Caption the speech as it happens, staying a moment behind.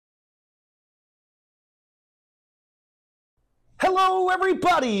Hello,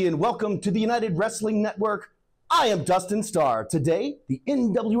 everybody, and welcome to the United Wrestling Network. I am Dustin Starr. Today, the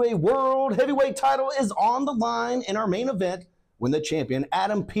NWA World Heavyweight title is on the line in our main event when the champion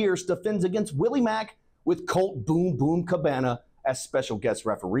Adam Pearce defends against Willie Mack with Colt Boom Boom Cabana as special guest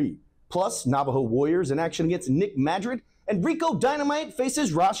referee. Plus, Navajo Warriors in action against Nick Madrid, and Rico Dynamite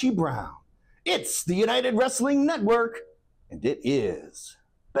faces Rashi Brown. It's the United Wrestling Network, and it is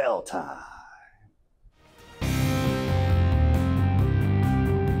bell time.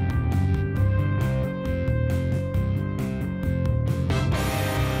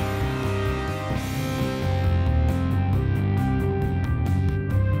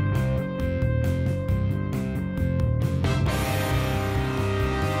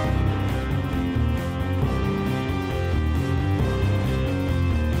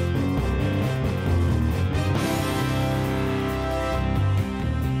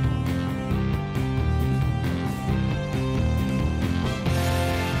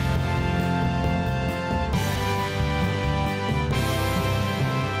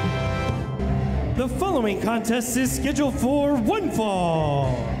 The following contest is scheduled for one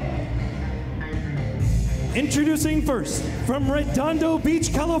fall. Introducing first, from Redondo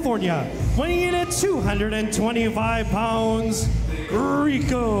Beach, California, weighing in at 225 pounds,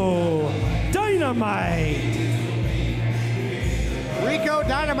 Rico Dynamite. Rico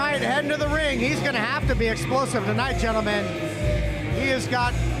Dynamite heading to the ring. He's going to have to be explosive tonight, gentlemen. He has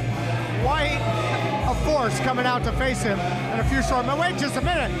got quite a force coming out to face him in a few short minutes. Wait just a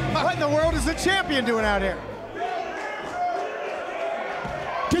minute. What in the world is the champion doing out here?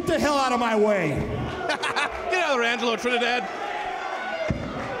 Get the hell out of my way. Get out of there, Angelo Trinidad.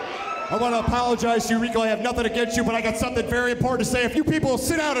 I want to apologize to you, Rico. I have nothing against you, but I got something very important to say. If you people will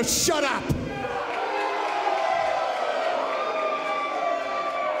sit down and shut up.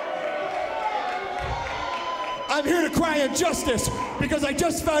 I'm here to cry injustice because I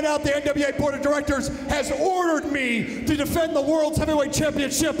just found out the NWA Board of Directors has ordered me to defend the World's Heavyweight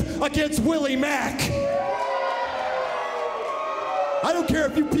Championship against Willie Mack. I don't care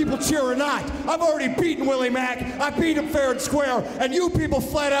if you people cheer or not. I've already beaten Willie Mack. I beat him fair and square, and you people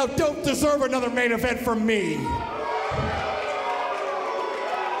flat out don't deserve another main event from me.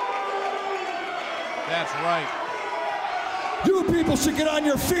 That's right. You people should get on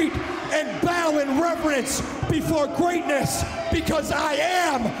your feet and bow in reverence before greatness, because I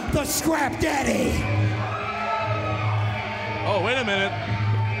am the Scrap Daddy. Oh, wait a minute.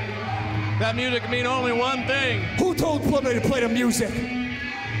 That music can mean only one thing. Who told Plumley to play the music?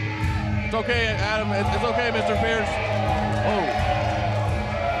 It's okay, Adam. It's okay, Mr. Pierce.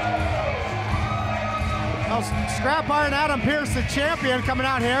 Well, Scrap Iron Adam Pearce, the champion, coming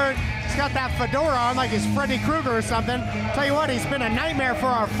out here. He's got that fedora on like he's Freddy Krueger or something. Tell you what, he's been a nightmare for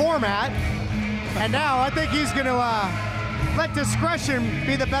our format. And now I think he's going to let discretion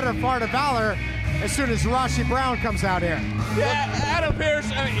be the better part of valor as soon as Rashi Brown comes out here. Yeah, Adam Pearce,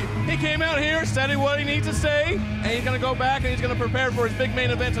 he came out here, said what he needs to say, and he's going to go back and he's going to prepare for his big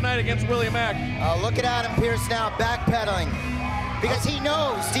main event tonight against Willie Mack. Look at Adam Pearce now backpedaling because he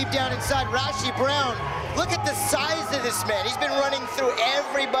knows deep down inside Rashi Brown. Look at the size of this man. He's been running through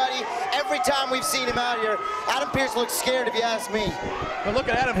everybody every time we've seen him out here. Adam Pearce looks scared, if you ask me. But look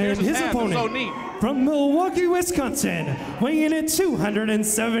at Adam Pearce's his hands. opponent, so neat. From Milwaukee, Wisconsin, weighing in at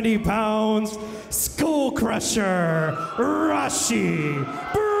 270 pounds, Skull Crusher, Rashi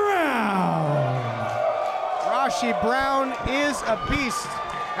Brown. Rashi Brown is a beast.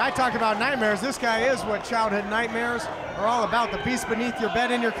 I talk about nightmares. This guy is what childhood nightmares are all about. The beast beneath your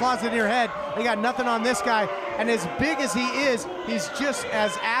bed, in your closet, in your head. They got nothing on this guy. And as big as he is, he's just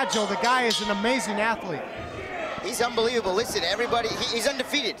as agile. The guy is an amazing athlete. He's unbelievable. Listen, everybody, he's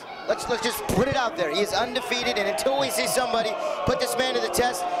undefeated. Let's just put it out there. He is undefeated, and until we see somebody put this man to the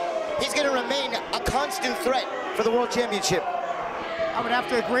test, he's going to remain a constant threat for the World Championship. I would have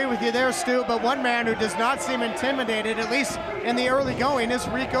to agree with you there, Stu, but one man who does not seem intimidated, at least in the early going, is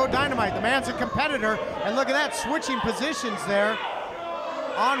Rico Dynamite. The man's a competitor, and look at that, switching positions there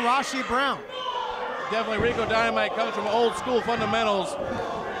on Rashi Brown. Definitely Rico Dynamite comes from old school fundamentals.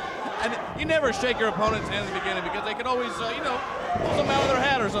 And you never shake your opponent's hand at the beginning because they can always, pull something out of their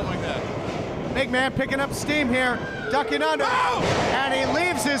hat or something like that. Big man picking up steam here, ducking under, and he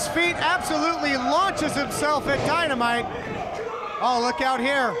leaves his feet, absolutely launches himself at Dynamite. Oh, look out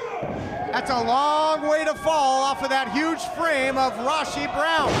here. That's a long way to fall off of that huge frame of Rashi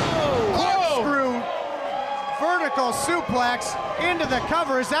Brown. Corkscrew, vertical suplex into the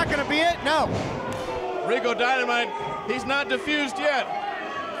cover. Is that gonna be it? No. Rico Dynamite, he's not diffused yet.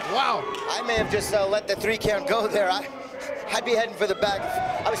 Wow. I may have just let the 3 count go there. I'd be heading for the back.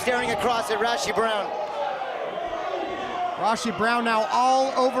 I was staring across at Rashi Brown. Rashi Brown now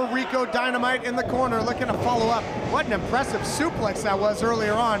all over Rico Dynamite in the corner, looking to follow up. What an impressive suplex that was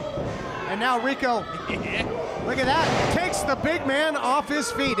earlier on. And now Rico, look at that, takes the big man off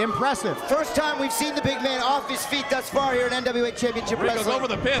his feet. Impressive. First time we've seen the big man off his feet thus far here in NWA Championship Rico's Wrestling. over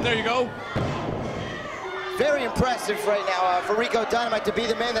the pin. There you go. Very impressive right now for Rico Dynamite to be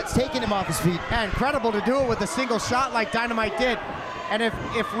the man that's taking him off his feet. Yeah, incredible to do it with a single shot like Dynamite did. And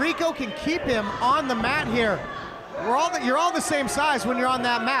if Rico can keep him on the mat here, you're all the same size when you're on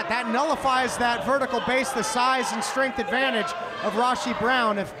that mat. That nullifies that vertical base, the size and strength advantage of Rashi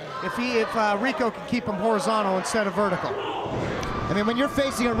Brown if Rico can keep him horizontal instead of vertical. I mean, when you're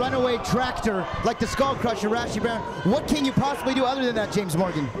facing a runaway tractor like the Skull Crusher, Rashi Brown, what can you possibly do other than that, James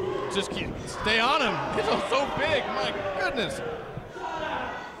Morgan? Just stay on him. He's so big. My goodness.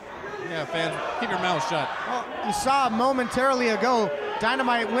 Yeah, fans, keep your mouth shut. Well, you saw momentarily ago,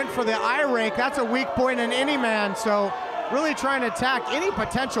 Dynamite went for the eye rake. That's a weak point in any man, so really trying to attack any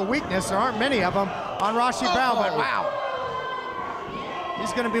potential weakness, there aren't many of them, on Rashi Brown, but wow.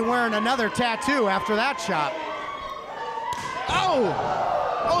 He's gonna be wearing another tattoo after that shot. Oh!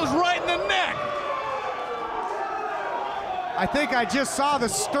 That was right in the neck! I think I just saw the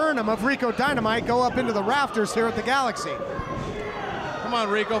sternum of Rico Dynamite go up into the rafters here at the Galaxy. Come on,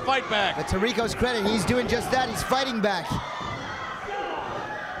 Rico, fight back. But to Rico's credit, he's doing just that. He's fighting back.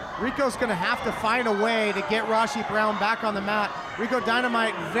 Rico's gonna have to find a way to get Rashi Brown back on the mat. Rico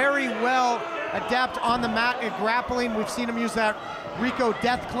Dynamite very well adept on the mat at grappling. We've seen him use that Rico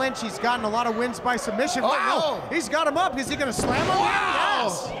death clinch. He's gotten a lot of wins by submission. Oh, wow, no. He's got him up. Is he gonna slam him? Wow.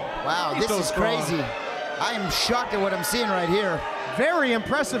 Yes. Wow, He's this so is strong. crazy. I am shocked at what I'm seeing right here. Very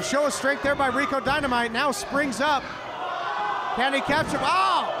impressive show of strength there by Rico Dynamite. Now springs up. Can he catch him?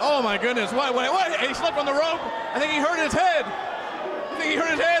 Oh! Oh my goodness, what? He slipped on the rope. I think he hurt his head.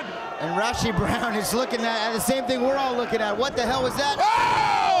 And Rashi Brown is looking at the same thing we're all looking at. What the hell was that?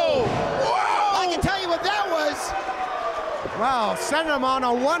 Oh! Whoa! I can tell you what that was. Wow, send him on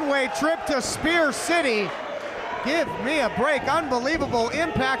a one-way trip to Spear City. Give me a break. Unbelievable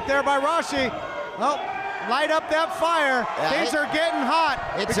impact there by Rashi. Oh, light up that fire. Things are getting hot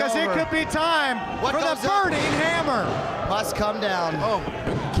because it could be time for the burning hammer. Must come down. Oh,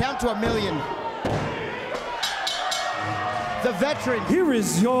 count to 1,000,000. The veteran. Here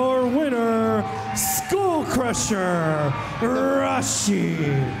is your winner, Skull Crusher, Rashi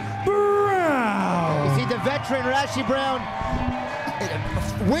Brown. You see the veteran Rashi Brown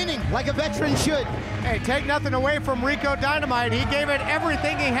winning like a veteran should. Hey, take nothing away from Rico Dynamite. He gave it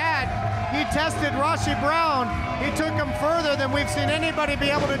everything he had. He tested Rashi Brown. He took him further than we've seen anybody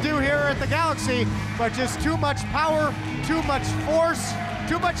be able to do here at the Galaxy, but just too much power, too much force,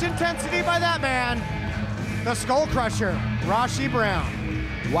 too much intensity by that man. The Skull Crusher, Rashi Brown.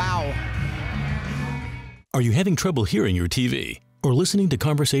 Wow. Are you having trouble hearing your TV or listening to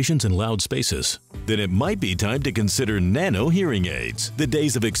conversations in loud spaces? Then it might be time to consider Nano hearing aids. The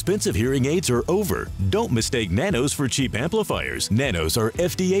days of expensive hearing aids are over. Don't mistake Nanos for cheap amplifiers. Nanos are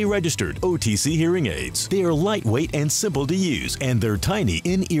FDA registered OTC hearing aids. They are lightweight and simple to use, and their tiny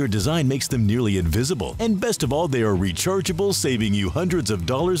in-ear design makes them nearly invisible. And best of all, they are rechargeable, saving you hundreds of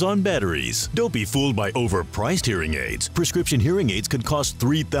dollars on batteries. Don't be fooled by overpriced hearing aids. Prescription hearing aids could cost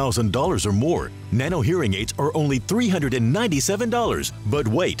 $3,000 or more. Nano hearing aids are only $397. But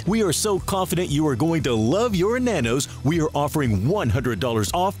wait, we are so confident you are going to love your Nanos, we are offering $100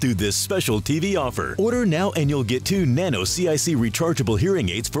 off through this special TV offer. Order now and you'll get 2 Nano CIC rechargeable hearing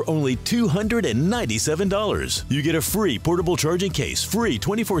aids for only $297. You get a free portable charging case, free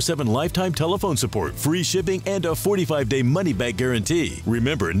 24/7 lifetime telephone support, free shipping, and a 45-day money-back guarantee.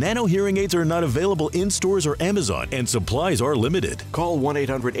 Remember, Nano hearing aids are not available in stores or Amazon, and supplies are limited. Call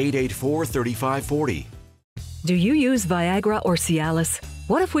 1-800-884-3540. Do you use Viagra or Cialis?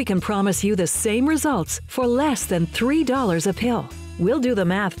 What if we can promise you the same results for less than $3 a pill? We'll do the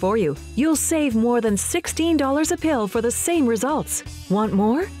math for you. You'll save more than $16 a pill for the same results. Want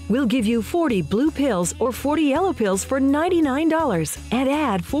more? We'll give you 40 blue pills or 40 yellow pills for $99 and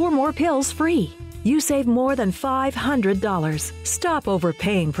add 4 more pills free. You save more than $500. Stop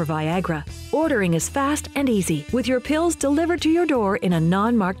overpaying for Viagra. Ordering is fast and easy with your pills delivered to your door in a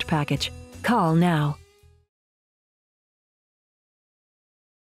non-marked package. Call now.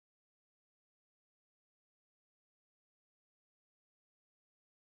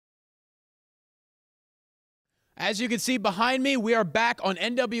 As you can see behind me, we are back on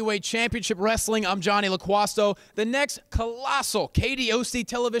NWA Championship Wrestling. I'm Johnny LaQuasto. The next colossal KDOC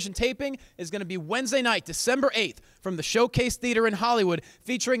television taping is going to be Wednesday night, December 8th, from the Showcase Theater in Hollywood,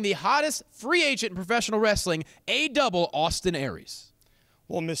 featuring the hottest free agent in professional wrestling, A-Double Austin Aries.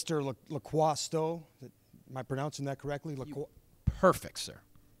 Well, Mr. LaQuasto, Am I pronouncing that correctly? Perfect, sir.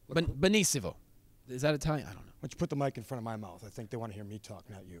 Benissimo. Is that Italian? I don't know. Why don't you put the mic in front of my mouth? I think they want to hear me talk,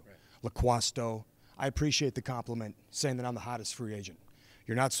 not you. Right. Laquasto, I appreciate the compliment, saying that I'm the hottest free agent.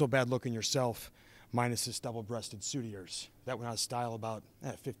 You're not so bad looking yourself, minus this double-breasted suit of yours. That went out of style about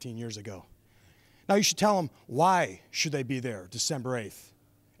 15 years ago. Now you should tell them why should they be there December 8th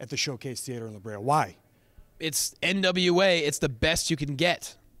at the Showcase Theater in La Brea. Why? It's NWA. It's the best you can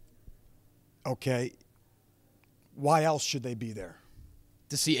get. Okay. Why else should they be there?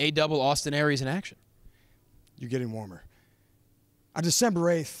 To see A-Double Austin Aries in action. You're getting warmer. On December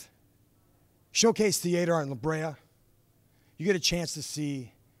 8th, Showcase Theater in La Brea, you get a chance to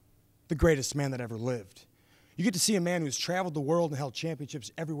see the greatest man that ever lived. You get to see a man who's traveled the world and held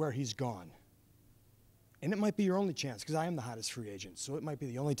championships everywhere he's gone. And it might be your only chance, because I am the hottest free agent, so it might be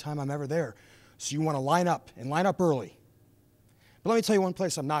the only time I'm ever there. So you want to line up, and line up early. But let me tell you one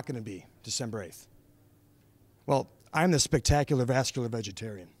place I'm not going to be December 8th. Well, I'm the spectacular vascular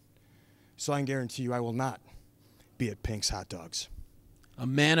vegetarian, so I can guarantee you I will not be at Pink's Hot Dogs. A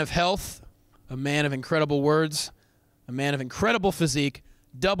man of health, a man of incredible words, a man of incredible physique,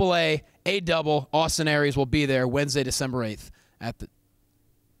 Double A, A-Double, Austin Aries will be there Wednesday, December 8th at the...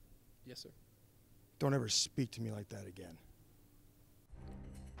 Yes, sir. Don't ever speak to me like that again.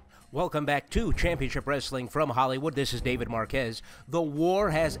 Welcome back to Championship Wrestling from Hollywood. This is David Marquez. The war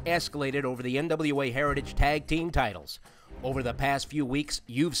has escalated over the NWA Heritage Tag Team titles. Over the past few weeks,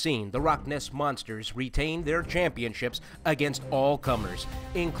 you've seen the Rock Ness Monsters retain their championships against all comers,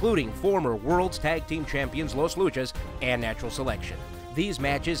 including former World's Tag Team Champions Los Luchas and Natural Selection. These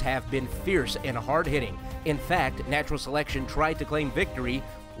matches have been fierce and hard-hitting. In fact, Natural Selection tried to claim victory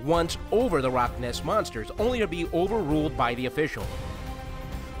once over the Rock Ness Monsters, only to be overruled by the official.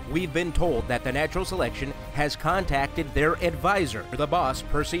 We've been told that the Natural Selection has contacted their advisor, the boss,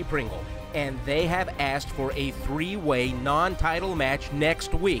 Percy Pringle, and they have asked for a three-way non-title match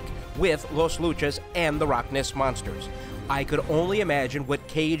next week with Los Luchas and the Rock Ness Monsters. I could only imagine what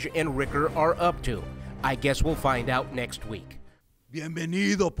Cage and Ricker are up to. I guess we'll find out next week.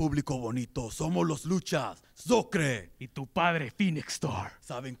 Bienvenido, público bonito. Somos Los Luchas, Socre. Y tu padre, Phoenix Star.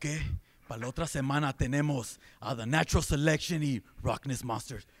 ¿Saben qué? Para la otra semana tenemos a The Natural Selection y Rock Ness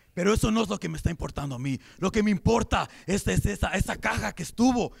Monsters. Pero eso no es lo que me está importando a mí. Lo que me importa es esa caja que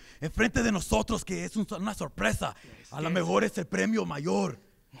estuvo enfrente de nosotros, que es una sorpresa. A lo mejor es el premio mayor.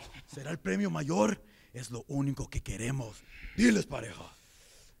 ¿Será el premio mayor? Es lo único que queremos. Diles, pareja.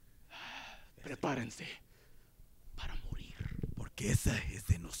 Prepárense para morir. Porque esa es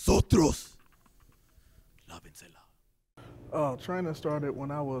de nosotros. Lávensela. Training started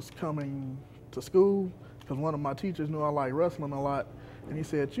when I was coming to school, because one of my teachers knew I liked wrestling a lot. And he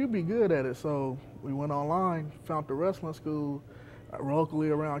said, you'd be good at it. So we went online, found the wrestling school locally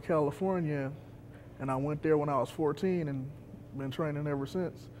around California, and I went there when I was 14 and been training ever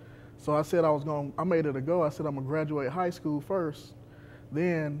since. So I said I made it a go. I said I'm gonna graduate high school first.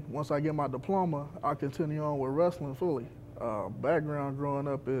 Then once I get my diploma, I'll continue on with wrestling fully. Background growing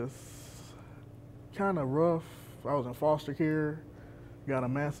up is kind of rough. I was in foster care, got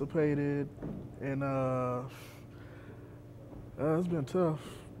emancipated, and it's been tough.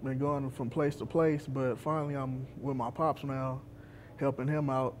 Been going from place to place, but finally I'm with my pops now, helping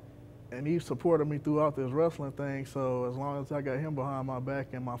him out. And he supported me throughout this wrestling thing, so as long as I got him behind my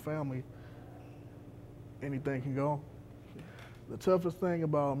back and my family, anything can go. The toughest thing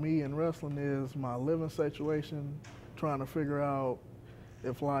about me in wrestling is my living situation, trying to figure out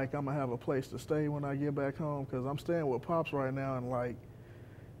if I'm gonna have a place to stay when I get back home, because I'm staying with Pops right now, and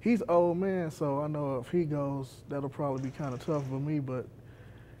he's old man, so I know if he goes, that'll probably be kind of tough for me, but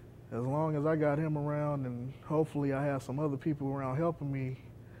as long as I got him around and hopefully I have some other people around helping me,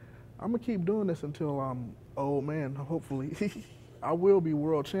 I'm gonna keep doing this until I'm old man, hopefully. I will be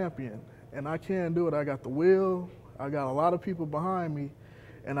world champion, and I can do it. I got the will, I got a lot of people behind me,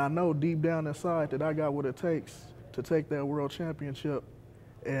 and I know deep down inside that I got what it takes to take that world championship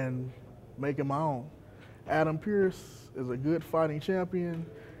and make it my own. Adam Pearce is a good fighting champion,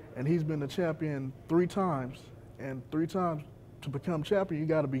 and he's been the champion 3 times. And 3 times to become champion, you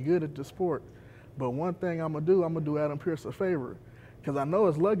gotta be good at the sport. But one thing I'm gonna do Adam Pearce a favor, because I know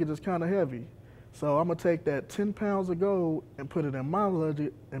his luggage is kind of heavy. So I'm gonna take that 10 pounds of gold and put it in my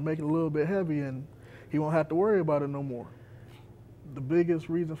luggage and make it a little bit heavy, and he won't have to worry about it no more. The biggest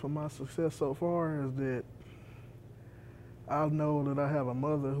reason for my success so far is that I know that I have a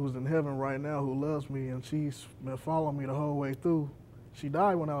mother who's in heaven right now who loves me, and she's been following me the whole way through. She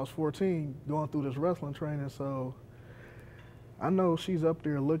died when I was 14 going through this wrestling training, so I know she's up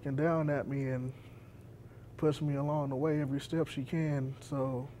there looking down at me and pushing me along the way every step she can.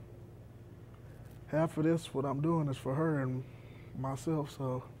 So half of this, what I'm doing is for her and myself,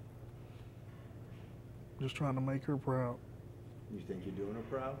 so just trying to make her proud. You think you're doing her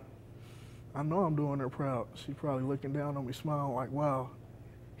proud? I know I'm doing her proud. She probably looking down on me, smiling like, wow,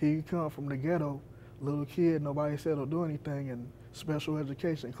 here you come from the ghetto, little kid, nobody said he'll do anything in special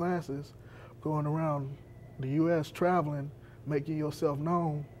education classes, going around the U.S. traveling, making yourself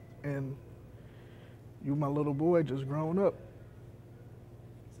known, and you, my little boy, just grown up.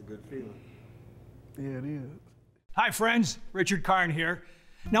 It's a good feeling. Yeah, it is. Hi friends, Richard Karn here.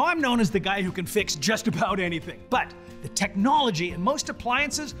 Now I'm known as the guy who can fix just about anything, but the technology in most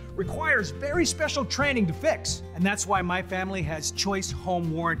appliances requires very special training to fix. And that's why my family has Choice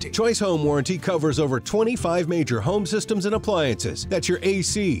Home Warranty. Choice Home Warranty covers over 25 major home systems and appliances. That's your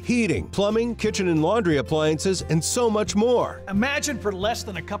AC, heating, plumbing, kitchen and laundry appliances, and so much more. Imagine for less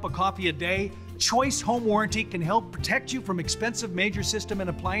than a cup of coffee a day, Choice Home Warranty can help protect you from expensive major system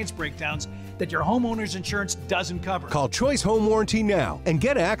and appliance breakdowns that your homeowner's insurance doesn't cover. Call Choice Home Warranty now and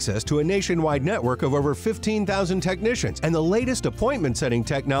get access to a nationwide network of over 15,000 technicians and the latest appointment setting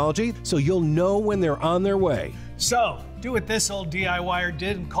technology so you'll know when they're on their way. So, do what this old DIYer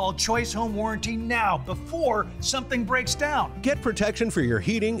did and call Choice Home Warranty now before something breaks down. Get protection for your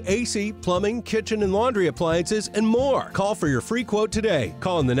heating, AC, plumbing, kitchen and laundry appliances, and more. Call for your free quote today.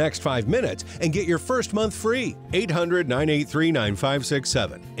 Call in the next 5 minutes and get your first month free.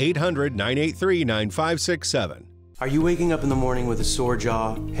 800-983-9567. 800-983-9567. Are you waking up in the morning with a sore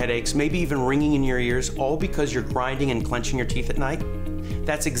jaw, headaches, maybe even ringing in your ears, all because you're grinding and clenching your teeth at night?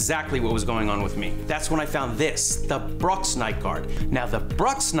 That's exactly what was going on with me. That's when I found this, the Brux Night Guard. Now the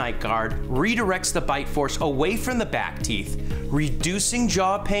Brux Night Guard redirects the bite force away from the back teeth, reducing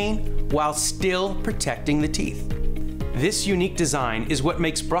jaw pain while still protecting the teeth. This unique design is what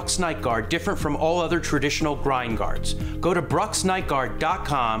makes Brux Night Guard different from all other traditional grind guards. Go to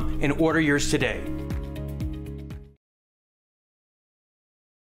bruxnightguard.com and order yours today.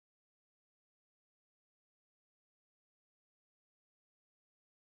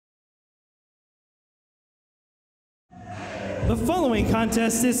 The following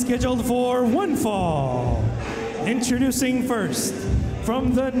contest is scheduled for one fall. Introducing first,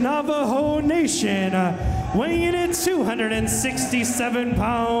 from the Navajo Nation, weighing in at 267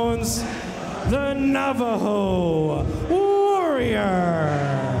 pounds, the Navajo Warrior.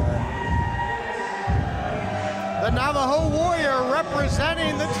 The Navajo Warrior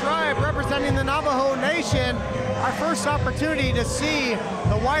representing the tribe, representing the Navajo Nation. Our first opportunity to see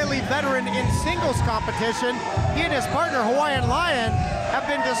the wily veteran in singles competition. He and his partner, Hawaiian Lion, have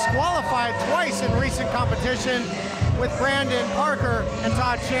been disqualified twice in recent competition with Brandon Parker and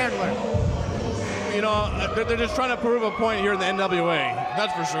Todd Chandler. You know, they're just trying to prove a point here in the NWA,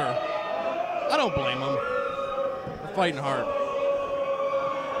 that's for sure. I don't blame them. They're fighting hard.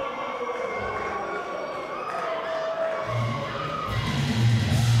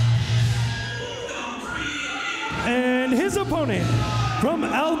 And his opponent, from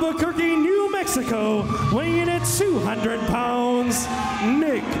Albuquerque, New Mexico, weighing in at 200 pounds,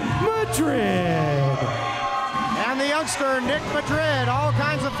 Nick Madrid. And the youngster, Nick Madrid, all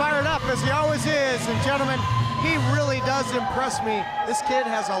kinds of fired up, as he always is. And gentlemen, he really does impress me. This kid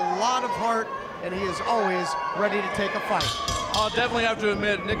has a lot of heart, and he is always ready to take a fight. I'll definitely have to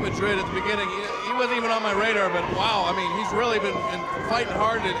admit, Nick Madrid at the beginning, he wasn't even on my radar, but wow, I mean, he's really been fighting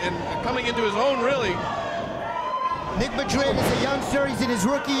hard and coming into his own, really. Nick Madrid is a youngster. He's in his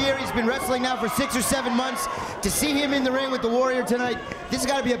rookie year. He's been wrestling now for 6 or 7 months. To see him in the ring with the Warrior tonight, this has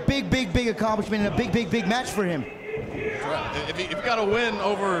got to be a big, big, big accomplishment and a big, big, big match for him. If he got a win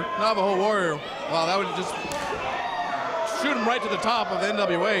over Navajo Warrior, wow, that would just shoot him right to the top of the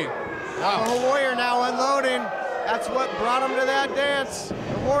NWA. Wow. Navajo Warrior now unloading. That's what brought him to that dance,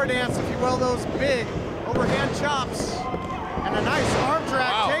 the war dance, if you will, those big overhand chops. And a nice arm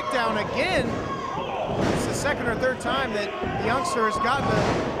drag takedown again. It's the second or third time that the youngster has gotten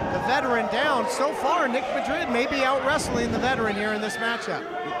the veteran down. So far, Nick Madrid may be out wrestling the veteran here in this matchup.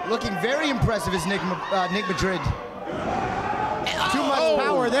 Looking very impressive is Nick Madrid. Too much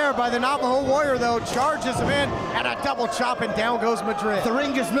power there by the Navajo Warrior, though. Charges him in, and a double chop, and down goes Madrid. The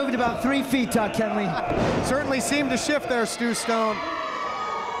ring just moved about 3 feet, Todd Kenley. Certainly seemed to shift there, Stu Stone.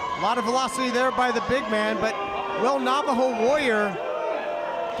 A lot of velocity there by the big man, but will Navajo Warrior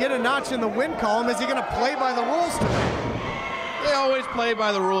get a notch in the win column? Is he going to play by the rules tonight? They always play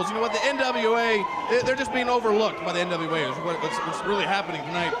by the rules. You know what, the NWA, they're just being overlooked by the NWA, is what's really happening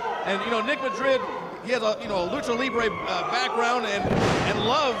tonight. And, you know, Nick Madrid, he has a Lucha Libre background and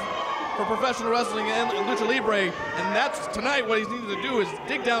love for professional wrestling and Lucha Libre, and that's tonight what he's needed to do is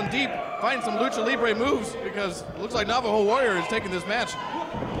dig down deep, find some Lucha Libre moves, because it looks like Navajo Warrior is taking this match.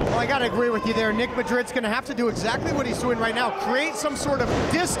 Well, I got to agree with you there. Nick Madrid's going to have to do exactly what he's doing right now. Create some sort of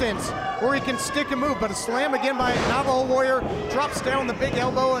distance where he can stick and move. But a slam again by Navajo Warrior. Drops down the big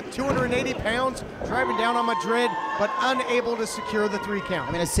elbow at 280 pounds. Driving down on Madrid, but unable to secure the 3 count.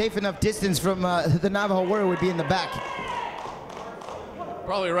 I mean, a safe enough distance from the Navajo Warrior would be in the back.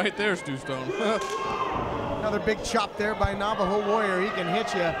 Probably right there, Stu Stone. Another big chop there by Navajo Warrior. He can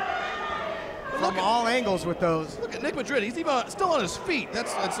hit you from all angles with those. Look at Nick Madrid. He's even still on his feet.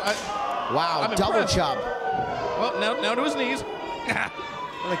 Wow, I'm double impressed. chop. Well, now to his knees.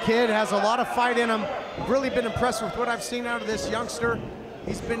 Well, the kid has a lot of fight in him. Really been impressed with what I've seen out of this youngster.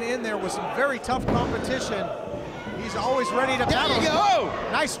 He's been in there with some very tough competition. He's always ready to battle. There you go.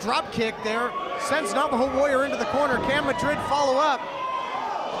 Nice drop kick there. Sends Navajo Warrior into the corner. Can Madrid follow up?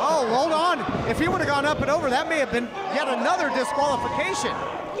 Oh, hold on. If he would have gone up and over, that may have been yet another disqualification.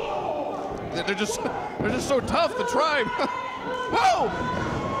 They're just so tough, the Tribe. Whoa!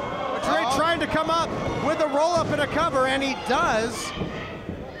 Madrid trying to come up with a roll-up and a cover, and he does.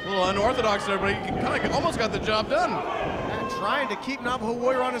 A little unorthodox there, but he kind of almost got the job done. And trying to keep Navajo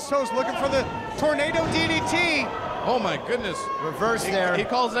Warrior on his toes, looking for the tornado DDT. Oh my goodness. Reverse there. He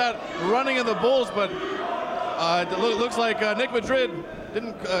calls that running of the bulls, but it looks like Nick Madrid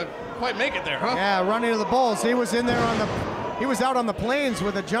didn't quite make it there, huh? Yeah, running of the bulls. He was in there he was out on the plains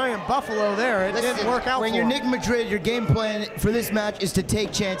with a giant buffalo there. It didn't work out When for you're him. Nick Madrid, your game plan for this match is to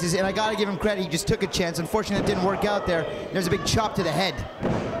take chances, and I gotta give him credit. He just took a chance. Unfortunately, it didn't work out there. There's a big chop to the head.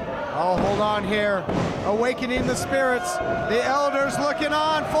 Oh, hold on here. Awakening the spirits. The elders looking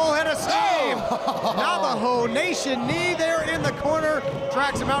on. Full head of steam. Navajo Nation knee there in the corner.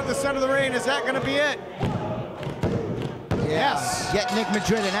 Tracks him out in the center of the ring. Is that going to be it? Yes. Get Nick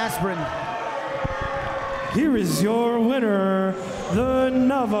Madrid an aspirin. Here is your winner, the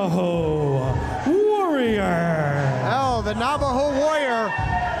Navajo Warrior. Oh, the Navajo Warrior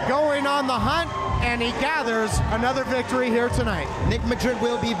going on the hunt, and he gathers another victory here tonight. Nick Madrid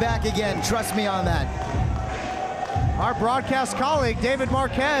will be back again. Trust me on that. Our broadcast colleague, David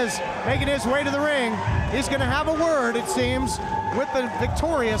Marquez, making his way to the ring. He's going to have a word, it seems, with the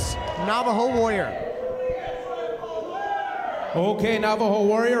victorious Navajo Warrior. Okay, Navajo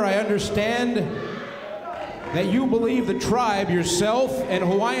Warrior, I understand that you believe the Tribe, yourself, and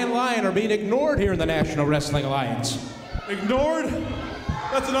Hawaiian Lion are being ignored here in the National Wrestling Alliance. Ignored?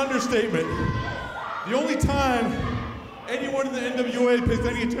 That's an understatement. The only time anyone in the NWA pays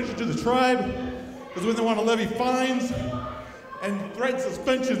any attention to the Tribe is when they want to levy fines and threaten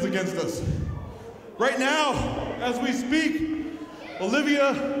suspensions against us. Right now, as we speak,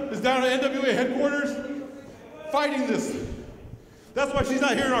 Olivia is down at NWA headquarters fighting this. That's why she's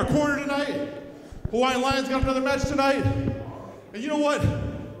not here in our corner tonight. Hawaiian Lion's got another match tonight. And you know what?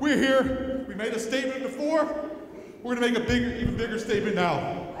 We're here. We made a statement before. We're gonna make a even bigger statement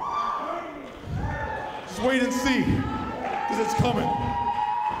now. Just wait and see, because it's coming.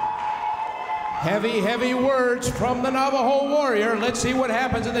 Heavy, heavy words from the Navajo Warrior. Let's see what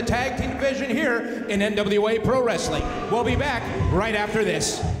happens in the tag team division here in NWA Pro Wrestling. We'll be back right after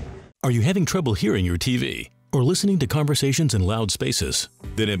this. Are you having trouble hearing your TV or listening to conversations in loud spaces?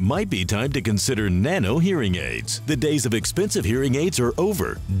 Then it might be time to consider Nano hearing aids. The days of expensive hearing aids are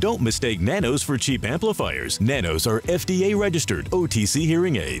over. Don't mistake Nanos for cheap amplifiers. Nanos are FDA registered OTC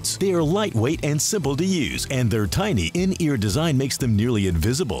hearing aids. They are lightweight and simple to use, and their tiny in-ear design makes them nearly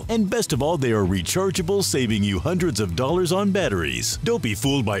invisible. And best of all, they are rechargeable, saving you hundreds of dollars on batteries. Don't be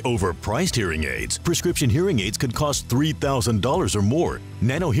fooled by overpriced hearing aids. Prescription hearing aids could cost $3,000 or more.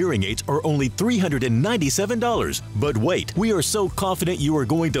 Nano hearing aids are only $397. But wait, we are so confident you are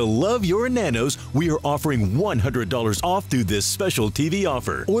going to love your Nanos, we are offering $100 off through this special TV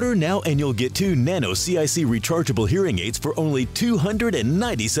offer. Order now and you'll get 2 Nano CIC rechargeable hearing aids for only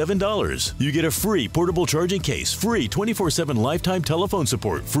 $297. You get a free portable charging case, free 24/7 lifetime telephone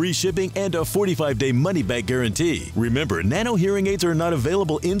support, free shipping, and a 45-day money-back guarantee. Remember, Nano hearing aids are not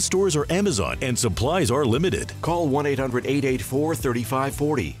available in stores or Amazon, and supplies are limited. Call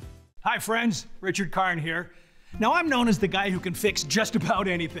 1-800-884-3540. Hi friends, Richard Karn here. Now I'm known as the guy who can fix just about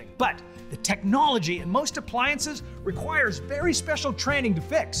anything, but the technology in most appliances requires very special training to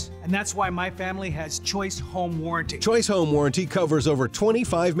fix. And that's why my family has Choice Home Warranty. Choice Home Warranty covers over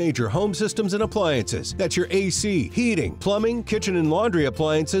 25 major home systems and appliances. That's your AC, heating, plumbing, kitchen and laundry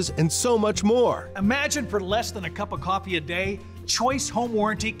appliances, and so much more. Imagine for less than a cup of coffee a day, Choice Home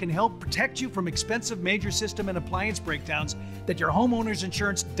Warranty can help protect you from expensive major system and appliance breakdowns that your homeowner's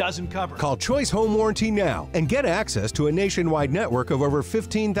insurance doesn't cover. Call Choice Home Warranty now and get access to a nationwide network of over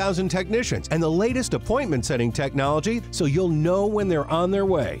 15,000 technicians and the latest appointment setting technology so you'll know when they're on their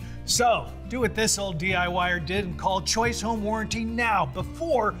way. So, Do what this old DIYer did and call Choice Home Warranty now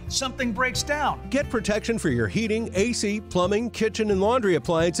before something breaks down. Get protection for your heating, AC, plumbing, kitchen, and laundry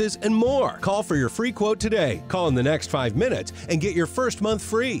appliances, and more. Call for your free quote today. Call in the next 5 minutes and get your first month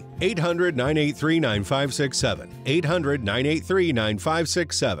free. 800-983-9567.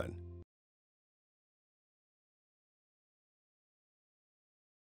 800-983-9567.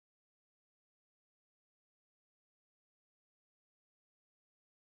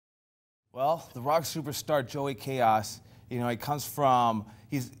 Well, the Rock superstar Joey Chaos, you know,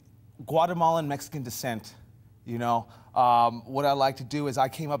 he's Guatemalan Mexican descent. You know, what I like to do is I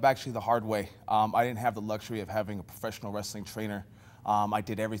came up actually the hard way. I didn't have the luxury of having a professional wrestling trainer. I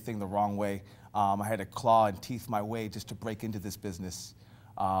did everything the wrong way. I had to claw and teeth my way just to break into this business.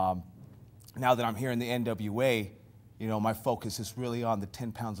 Now that I'm here in the NWA, you know, my focus is really on the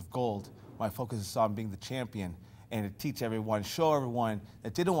 10 pounds of gold. My focus is on being the champion. And to teach everyone, show everyone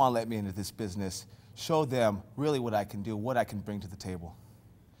that didn't want to let me into this business, show them really what I can do, what I can bring to the table.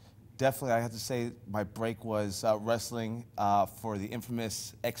 Definitely, I have to say my break was wrestling for the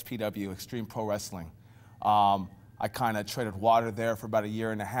infamous XPW, Extreme Pro Wrestling. I kind of treaded water there for about a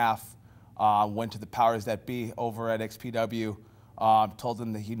year and a half, went to the powers that be over at XPW, told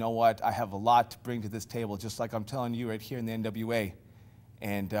them that, you know what, I have a lot to bring to this table, just like I'm telling you right here in the NWA.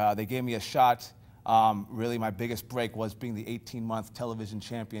 And they gave me a shot. Really, my biggest break was being the 18-month television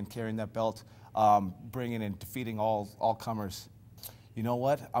champion, carrying that belt, bringing and defeating all comers. You know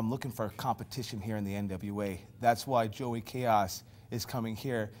what? I'm looking for competition here in the NWA. That's why Joey Chaos is coming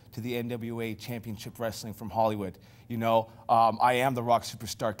here to the NWA Championship Wrestling from Hollywood. You know, I am the Rock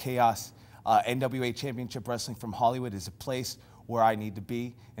superstar Chaos. NWA Championship Wrestling from Hollywood is a place where I need to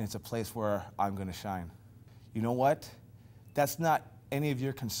be, and it's a place where I'm going to shine. You know what? That's not any of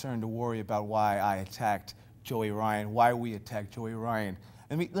your concern to worry about why I attacked Joey Ryan, why we attacked Joey Ryan.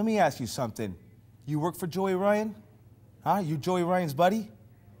 Let me ask you something. You work for Joey Ryan? Huh? You Joey Ryan's buddy?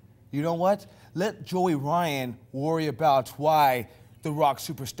 You know what? Let Joey Ryan worry about why the Rock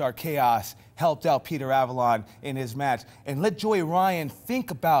superstar Chaos helped out Peter Avalon in his match. And let Joey Ryan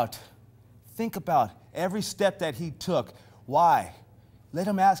think about every step that he took. Why? Let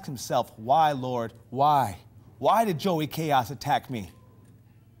him ask himself, why, Lord? Why? Why did Joey Chaos attack me?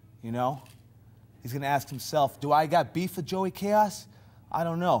 You know? He's going to ask himself, do I got beef with Joey Chaos? I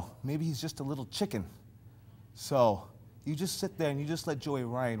don't know. Maybe he's just a little chicken. So you just sit there and you just let Joey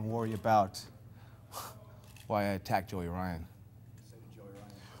Ryan worry about why I attacked Joey Ryan.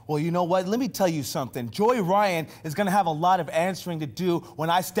 Well, you know what? Let me tell you something. Joey Ryan is going to have a lot of answering to do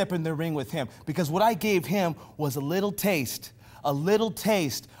when I step in the ring with him, because what I gave him was a little taste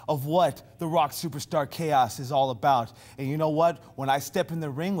of what the Rock superstar Chaos is all about. And you know what? When I step in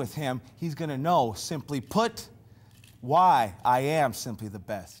the ring with him, he's going to know, simply put, why I am simply the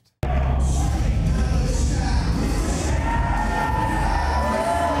best. You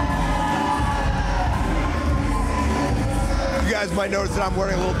guys might notice that I'm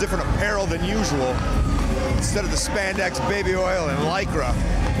wearing a little different apparel than usual. Instead of the spandex, baby oil, and lycra,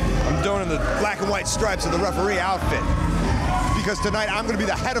 I'm doing the black and white stripes of the referee outfit. Because tonight I'm going to be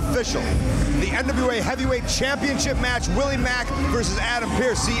the head official. The NWA Heavyweight Championship match, Willie Mack versus Adam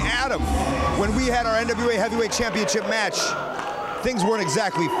Pearce. See, Adam, when we had our NWA Heavyweight Championship match, things weren't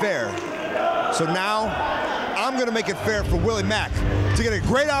exactly fair. So now, I'm going to make it fair for Willie Mack to get a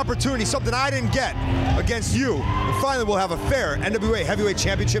great opportunity, something I didn't get, against you. And finally, we'll have a fair NWA Heavyweight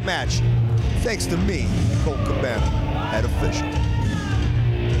Championship match. Thanks to me, Colt Cabana, head official.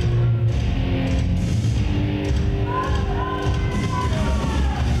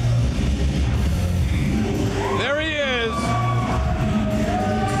 There he is.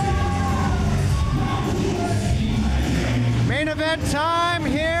 Main event time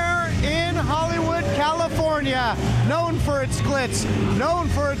here in Hollywood, California. Known for its glitz, known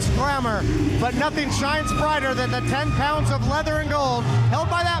for its glamour, but nothing shines brighter than the 10 pounds of leather and gold held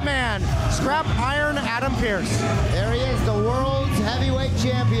by that man, Scrap Iron Adam Pearce. There he is, the world's heavyweight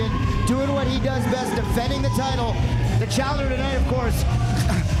champion, doing what he does best, defending the title. The challenger tonight, of course,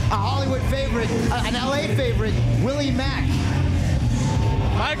 a Hollywood favorite, an LA favorite, Willie Mack.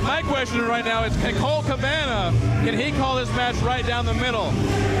 My question right now is, can Colt Cabana, can he call this match right down the middle?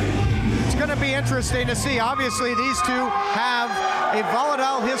 It's going to be interesting to see. Obviously, these two have a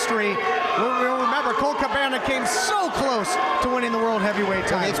volatile history. We'll remember, Colt Cabana came so close to winning the World Heavyweight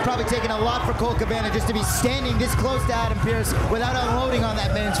title. It's probably taken a lot for Colt Cabana just to be standing this close to Adam Pearce without unloading on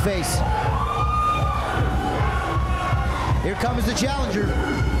that man's face. Here comes the challenger.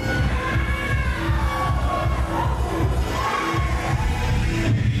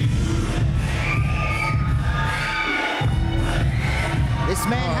 This This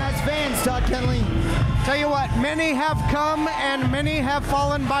man has fans, Todd Kenley. Tell you what, many have come and many have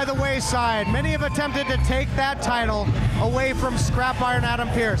fallen by the wayside. Many have attempted to take that title away from Scrap Iron Adam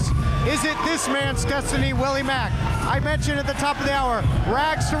Pearce. Is it this man's destiny, Willie Mack? I mentioned at the top of the hour,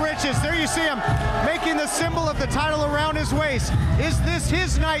 rags to riches. There you see him making the symbol of the title around his waist. Is this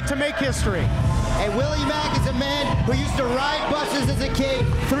his night to make history? Hey, Willie Mack is a man who used to ride buses as a kid,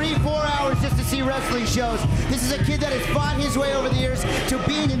 3-4 hours just to see wrestling shows. This is a kid that has fought his way over the years to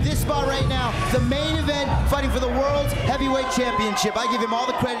being in this spot right now, the main event, fighting for the World's Heavyweight Championship. I give him all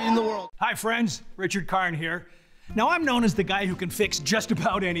the credit in the world. Hi friends, Richard Karn here. Now I'm known as the guy who can fix just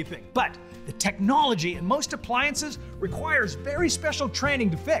about anything, but the technology in most appliances requires very special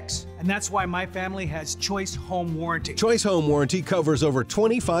training to fix. And that's why my family has Choice Home Warranty. Choice Home Warranty covers over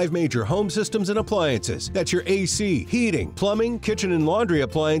 25 major home systems and appliances. That's your AC, heating, plumbing, kitchen and laundry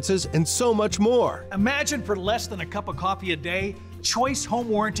appliances, and so much more. Imagine for less than a cup of coffee a day, Choice Home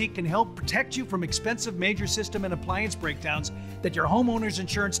Warranty can help protect you from expensive major system and appliance breakdowns that your homeowner's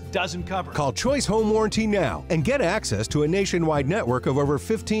insurance doesn't cover. Call Choice Home Warranty now and get access to a nationwide network of over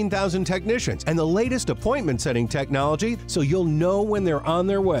 15,000 technicians and the latest appointment setting technology so you'll know when they're on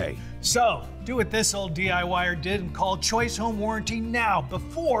their way. So, do what this old DIYer did and call Choice Home Warranty now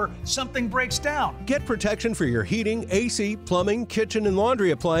before something breaks down. Get protection for your heating, AC, plumbing, kitchen and laundry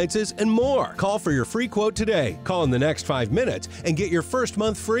appliances, and more. Call for your free quote today. Call in the next 5 minutes and get your first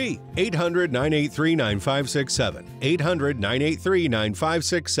month free. 800-983-9567.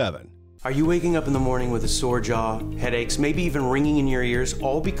 800-983-9567. Are you waking up in the morning with a sore jaw, headaches, maybe even ringing in your ears,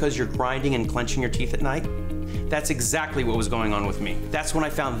 all because you're grinding and clenching your teeth at night? That's exactly what was going on with me. That's when I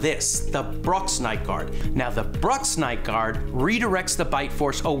found this, the Brooks Night Guard. Now the Brooks Night Guard redirects the bite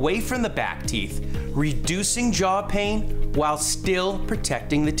force away from the back teeth, reducing jaw pain while still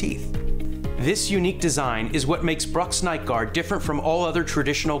protecting the teeth. This unique design is what makes Brooks Night Guard different from all other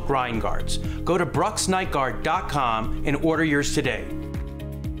traditional grind guards. Go to brooksnightguard.com and order yours today.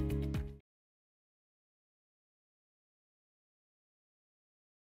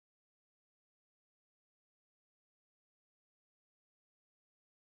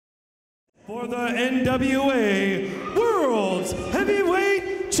 For the NWA World's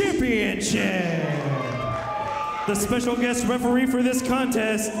Heavyweight Championship. The special guest referee for this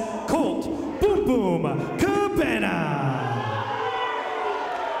contest, Colt Boom Boom Cabana.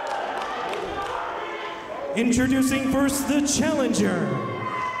 Introducing first the challenger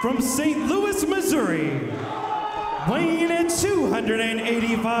from St. Louis, Missouri, weighing in at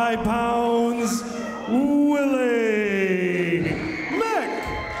 285 pounds, Willie Mack.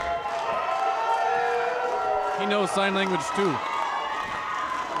 He knows sign language too.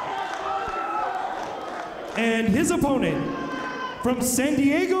 And his opponent from San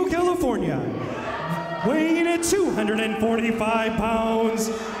Diego, California, weighing in at 245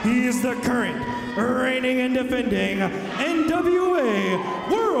 pounds, he is the current reigning and defending NWA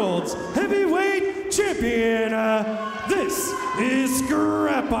World's Heavyweight Champion. This is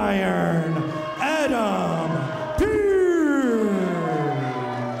Scrap Iron Adam Pearce.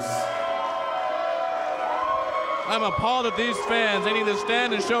 I'm appalled at these fans. They need to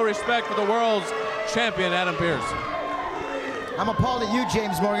stand and show respect for the world's champion, Adam Pearce. I'm appalled at you,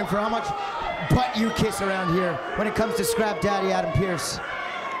 James Morgan, for how much butt you kiss around here when it comes to Scrap Daddy Adam Pearce.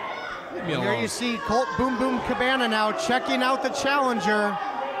 Here you see Colt Boom Boom Cabana now checking out the challenger.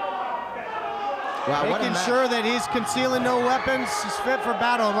 Wow, making sure that he's concealing no weapons, he's fit for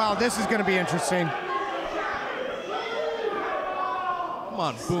battle. Wow, this is going to be interesting. Come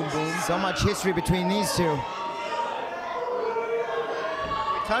on, Boom Boom. So much history between these two.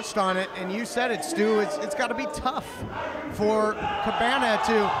 Touched on it, and you said it, Stu. It's got to be tough for Cabana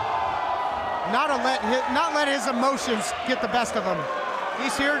to not let his emotions get the best of him.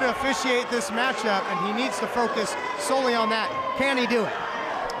 He's here to officiate this matchup, and he needs to focus solely on that. Can he do it?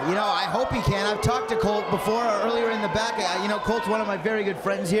 You know, I hope he can. I've talked to Colt before, earlier in the back. You know, Colt's one of my very good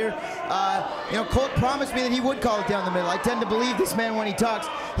friends here. You know, Colt promised me that he would call it down the middle. I tend to believe this man when he talks.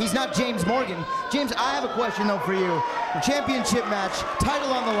 He's not James Morgan. James, I have a question, though, for you. Championship match,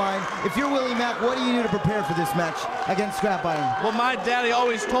 title on the line. If you're Willie Mack, what do you do to prepare for this match against Scrap Iron? Well, my daddy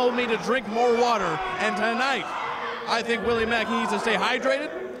always told me to drink more water, and tonight, I think Willie Mack, he needs to stay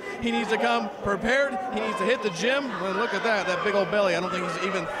hydrated. He needs to come prepared. He needs to hit the gym. Well, look at that big old belly. I don't think he's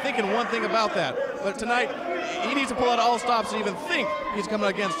even thinking one thing about that. But tonight, he needs to pull out all stops and even think he's coming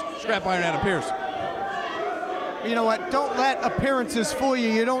against Scrap Iron Adam Pearce. You know what? Don't let appearances fool you.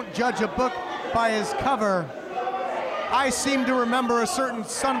 You don't judge a book by his cover. I seem to remember a certain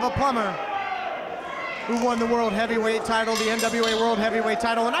son of a plumber who won the World Heavyweight title, the NWA World Heavyweight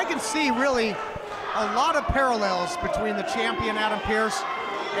title, and I can see really a lot of parallels between the champion Adam Pearce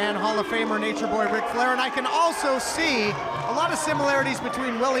and Hall of Famer Nature Boy Ric Flair, and I can also see a lot of similarities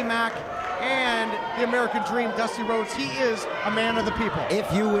between Willie Mack and the American Dream, Dusty Rhodes. He is a man of the people.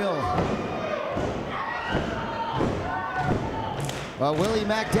 If you will. Well, Willie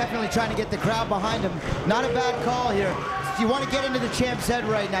Mack definitely trying to get the crowd behind him. Not a bad call here. You want to get into the champ's head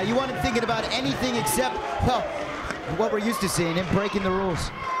right now. You want him thinking about anything except, well, what we're used to seeing, him breaking the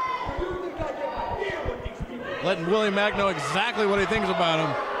rules. Letting Willie Mack know exactly what he thinks about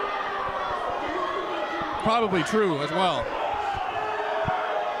him. Probably true as well.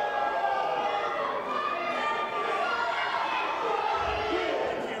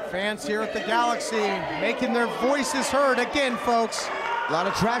 Fans here at the Galaxy making their voices heard again, folks. A lot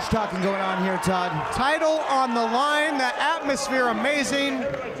of trash talking going on here, Todd. Title on the line, the atmosphere amazing.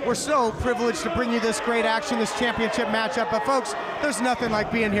 We're so privileged to bring you this great action, this championship matchup. But folks, there's nothing like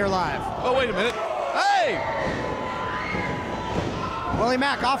being here live. Oh, wait a minute. Hey! Willie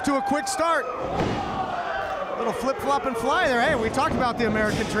Mack off to a quick start. Little flip-flop and fly there. Hey, we talked about the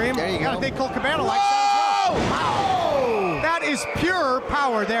American Dream. There you go. Gotta think Colt Cabana likes that as well. Wow! That is pure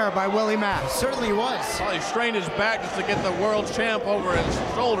power there by Willie Mack. Certainly was. Well, he strained his back just to get the world champ over his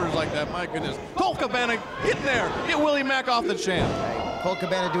shoulders like that. My goodness. Colt Cabana, get in there. Get Willie Mack off the champ. Hey, Colt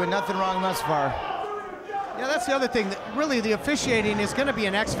Cabana doing nothing wrong thus far. Yeah, that's the other thing. Really, the officiating is going to be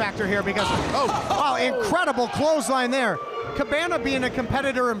an X factor here because, oh, wow, incredible clothesline there. Cabana being a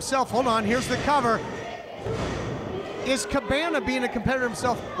competitor himself. Hold on, here's the cover. Is Cabana being a competitor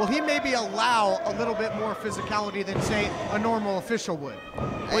himself, will he maybe allow a little bit more physicality than, say, a normal official would?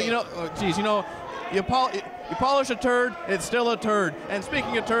 Well, you know, geez, you know, you polish a turd, it's still a turd. And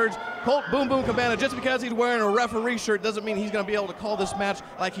speaking of turds, Colt Boom Boom Cabana, just because he's wearing a referee shirt doesn't mean he's going to be able to call this match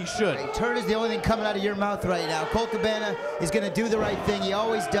like he should. Hey, turd is the only thing coming out of your mouth right now. Colt Cabana is going to do the right thing. He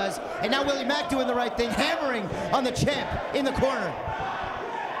always does. And now Willie Mack doing the right thing, hammering on the champ in the corner.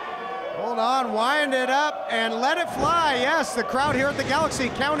 Hold on, wind it up and let it fly. Yes, the crowd here at the Galaxy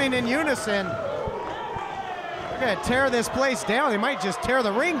counting in unison. They're gonna tear this place down. They might just tear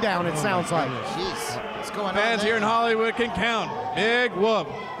the ring down, it sounds like. Jeez, what's going on? Fans here in Hollywood can count. Big whoop.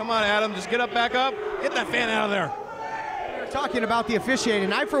 Come on, Adam, just get up, back up. Get that fan out of there. We're talking about the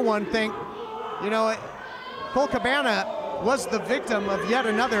officiating. I, for one, think, you know, Colt Cabana was the victim of yet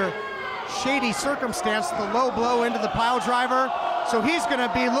another shady circumstance, the low blow into the pile driver. So he's going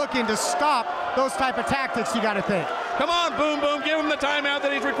to be looking to stop those type of tactics, you got to think. Come on, Boom Boom, give him the timeout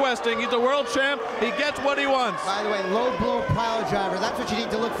that he's requesting. He's a world champ. He gets what he wants. By the way, low blow pile driver. That's what you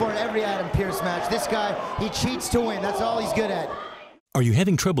need to look for in every Adam Pearce match. This guy, he cheats to win. That's all he's good at. Are you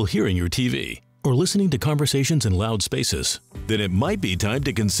having trouble hearing your TV or listening to conversations in loud spaces? Then it might be time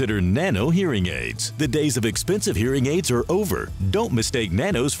to consider Nano hearing aids. The days of expensive hearing aids are over. Don't mistake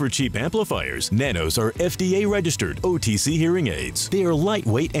Nanos for cheap amplifiers. Nanos are FDA registered OTC hearing aids. They are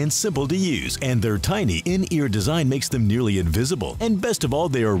lightweight and simple to use, and their tiny in-ear design makes them nearly invisible. And best of all,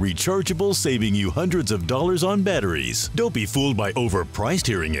 they are rechargeable, saving you hundreds of dollars on batteries. Don't be fooled by overpriced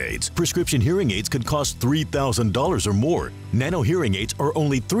hearing aids. Prescription hearing aids could cost $3,000 or more. Nano hearing aids are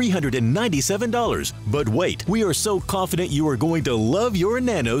only $397. But wait, we are so confident you are going to love your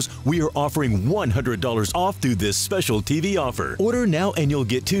Nanos, we are offering $100 off through this special TV offer. Order now and you'll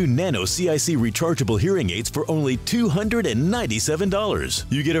get 2 Nano CIC rechargeable hearing aids for only $297.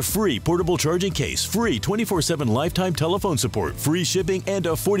 You get a free portable charging case, free 24/7 lifetime telephone support, free shipping, and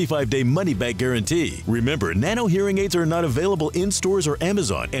a 45-day money-back guarantee. Remember, Nano hearing aids are not available in stores or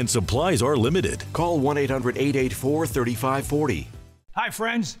Amazon, and supplies are limited. Call 1-800-884-3540. Hi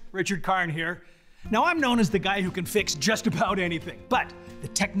friends, Richard Karn here. Now I'm known as the guy who can fix just about anything, but the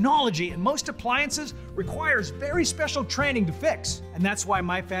technology in most appliances requires very special training to fix. And that's why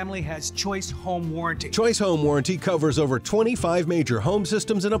my family has Choice Home Warranty. Choice Home Warranty covers over 25 major home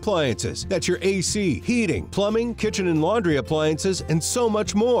systems and appliances. That's your AC, heating, plumbing, kitchen and laundry appliances, and so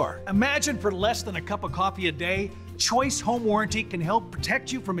much more. Imagine for less than a cup of coffee a day, Choice Home Warranty can help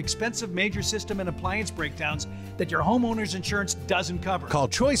protect you from expensive major system and appliance breakdowns that your homeowner's insurance doesn't cover. Call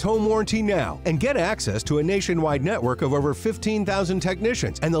Choice Home Warranty now and get access to a nationwide network of over 15,000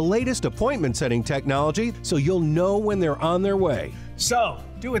 technicians and the latest appointment setting technology so you'll know when they're on their way. So,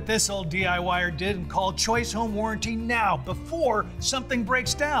 do what this old DIYer did and call Choice Home Warranty now before something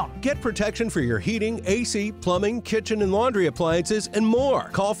breaks down. Get protection for your heating, AC, plumbing, kitchen and laundry appliances, and more.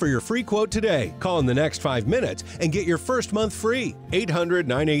 Call for your free quote today. Call in the next 5 minutes and get your first month free.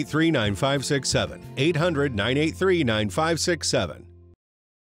 800-983-9567. 800-983-9567.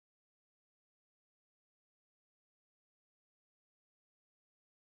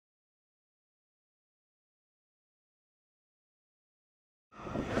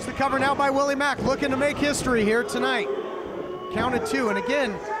 the cover now by Willie Mack, looking to make history here tonight. Counted 2, and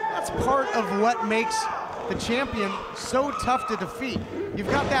again, that's part of what makes the champion so tough to defeat. You've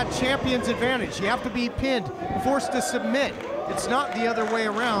got that champion's advantage. You have to be pinned, forced to submit. It's not the other way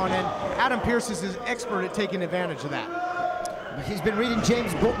around, and Adam Pearce is an expert at taking advantage of that. He's been reading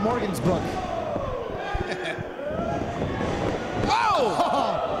James Morgan's book. Whoa!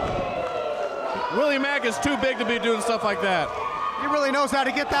 Willie Mack is too big to be doing stuff like that. He really knows how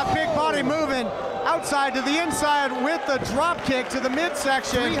to get that big body moving outside to the inside with the drop kick to the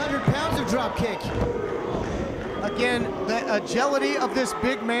midsection. 300 pounds of drop kick. Again, the agility of this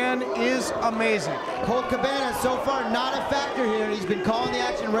big man is amazing. Colt Cabana so far not a factor here. He's been calling the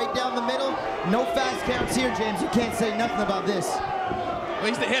action right down the middle. No fast counts here, James. You can't say nothing about this. Well,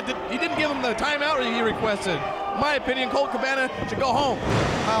 he didn't give him the timeout he requested. In my opinion, Colt Cabana should go home.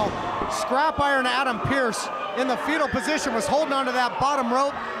 Well, Scrap Iron Adam Pearce in the fetal position was holding onto that bottom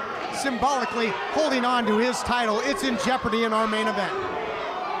rope, symbolically holding on to his title. It's in jeopardy in our main event.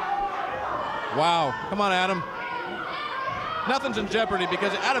 Wow, come on, Adam. Nothing's in jeopardy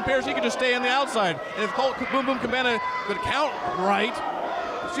because Adam Pearce, he could just stay on the outside. And if Colt Boom Boom Cabana could count right,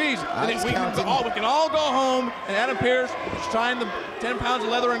 geez, we can all go home, and Adam Pearce is trying the 10 pounds of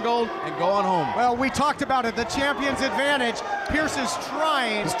leather and gold and go on home. Well, we talked about it, the champion's advantage. Pearce is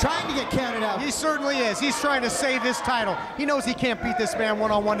trying. He's trying to get counted out. He certainly is. He's trying to save his title. He knows he can't beat this man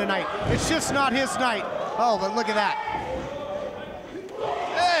one-on-one tonight. It's just not his night. Oh, but look at that.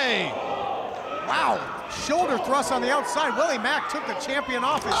 Hey! Wow. Shoulder thrust on the outside. Willie Mack took the champion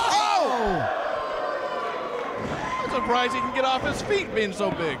off his feet. I'm surprised he can get off his feet being so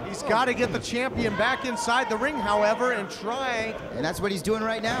big. He's got to get the champion back inside the ring, however, and try. And that's what he's doing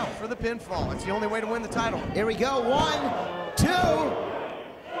right now. For the pinfall. It's the only way to win the title. Here we go. 1, 2.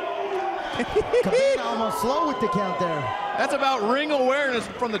 Cabana almost slow with the count there. That's about ring awareness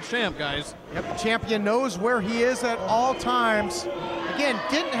from the champ, guys. Yep, the champion knows where he is at all times. Again,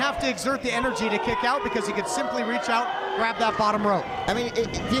 didn't have to exert the energy to kick out because he could simply reach out, grab that bottom rope. I mean, do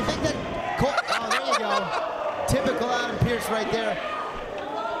you think that Colt, oh, there you go. Typical Adam Pearce right there.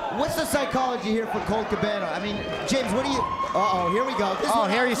 What's the psychology here for Colt Cabana? I mean, James, what do you, uh-oh, here we go. This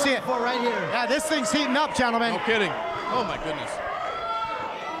here you see it. Right here. Yeah, this thing's heating up, gentlemen. No kidding. Oh my goodness.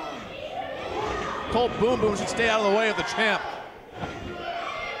 Colt Boom Boom should stay out of the way of the champ.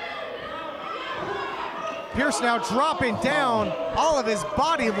 Pearce now dropping down all of his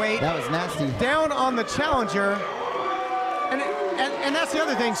body weight. That was nasty. Down on the challenger. And that's the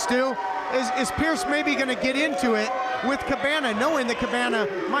other thing, Stu, is Pearce maybe going to get into it with Cabana, knowing that Cabana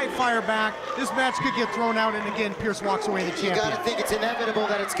might fire back. This match could get thrown out, and again, Pearce walks away the champion. You got to think it's inevitable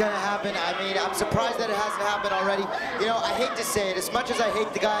that it's going to happen. I mean, I'm surprised that it hasn't happened already. You know, I hate to say it. As much as I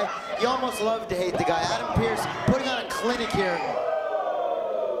hate the guy, you almost love to hate the guy. Adam Pearce putting on a clinic here.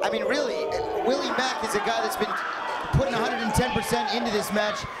 I mean, really, Willie Mack is a guy that's been putting 110% into this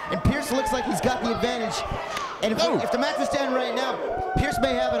match, and Pearce looks like he's got the advantage. And if the match was to end right now, Pearce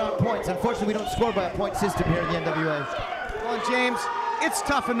may have it on points. Unfortunately, we don't score by a point system here in the NWA. Well, James, it's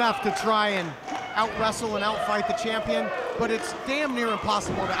tough enough to try and out-wrestle and out-fight the champion, but it's damn near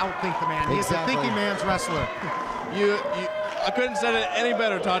impossible to outthink the man. He's a thinking man's wrestler. I couldn't have said it any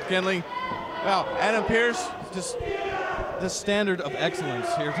better, Todd Kenley. Wow, Adam Pearce, just the standard of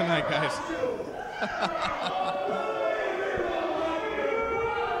excellence here tonight, guys.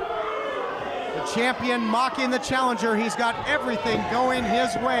 The champion mocking the challenger. He's got everything going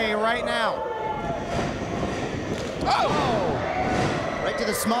his way right now. Oh! Right to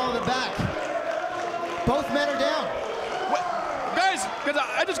the small of the back. Both men are down. What? Guys, because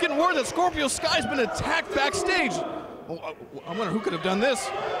I just getting word that Scorpio Sky's been attacked backstage. Oh, I wonder who could have done this.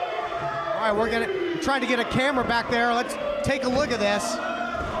 All right, we're trying to get a camera back there. Let's take a look at this.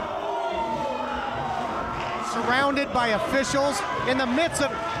 Surrounded by officials in the midst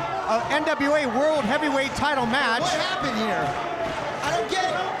of an NWA World Heavyweight title match. What happened here? I don't get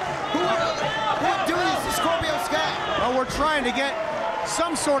it. Who would do this to Scorpio Sky? Well, we're trying to get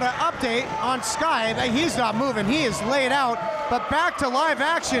some sort of update on Sky. He's not moving. He is laid out. But back to live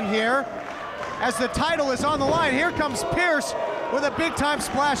action here as the title is on the line. Here comes Pearce with a big-time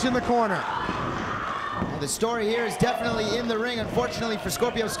splash in the corner. Well, the story here is definitely in the ring. Unfortunately for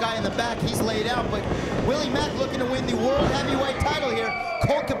Scorpio Sky in the back, he's laid out. But Willie Mack looking to win the World Heavyweight title here.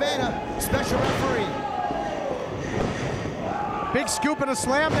 Colt Cabana, special referee. Big scoop and a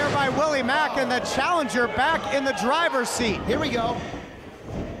slam there by Willie Mack, and the challenger back in the driver's seat. Here we go.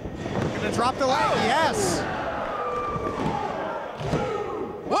 Gonna drop the leg, yes.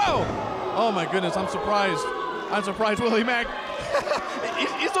 Whoa! Oh my goodness, I'm surprised. I'm surprised Willie Mack.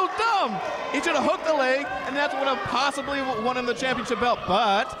 He's so dumb. He should have hooked the leg, and that's what would have possibly won him the championship belt.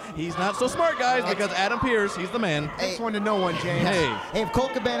 But he's not so smart, guys, because Adam Pearce, he's the man. This one to no one, James. Hey. If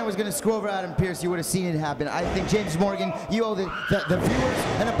Colt Cabana was going to screw over Adam Pearce, you would have seen it happen. I think, James Morgan, you owe the viewers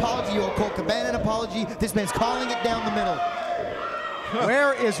an apology. You owe Colt Cabana an apology. This man's calling it down the middle.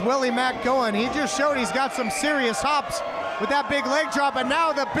 Where is Willie Mack going? He just showed he's got some serious hops with that big leg drop, and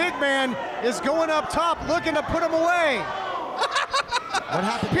now the big man is going up top looking to put him away. What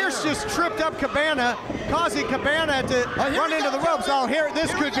happened? Pearce just tripped up Cabana, causing Cabana to run into the ropes. Oh, here, this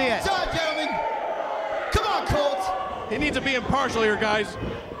could be it. Gentlemen. Come on, Colt. He needs to be impartial here, guys.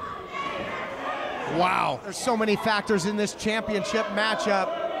 Wow. There's so many factors in this championship matchup.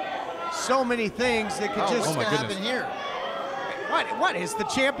 So many things that could just happen here. What is the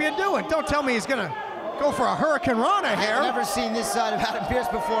champion doing? Don't tell me he's gonna go for a Hurricane Rana here. I've never seen this side of Adam Pearce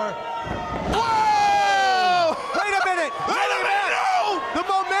before. Whoa! Wait a minute! Wait a minute! No! The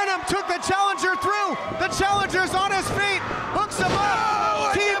momentum took the challenger through. The challenger's on his feet. Hooks him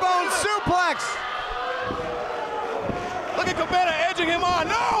up. T-bone suplex. Look at Cabana edging him on.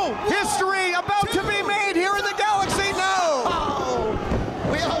 No! History about to be made here in the Galaxy. No! Oh!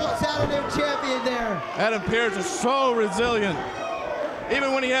 We almost had a new champion there. Adam Pearce is so resilient.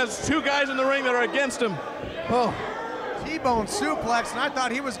 Even when he has two guys in the ring that are against him. Oh. T-bone suplex, and I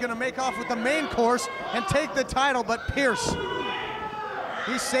thought he was going to make off with the main course and take the title, but Pearce,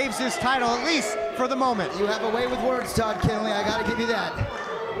 he saves his title, at least for the moment. You have a way with words, Todd Kinley. I got to give you that.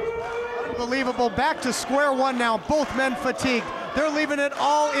 Unbelievable. Back to square one now. Both men fatigued. They're leaving it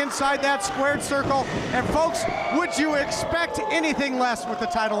all inside that squared circle. And folks, would you expect anything less with the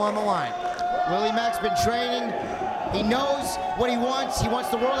title on the line? Willie Mack's been training. He knows what he wants. He wants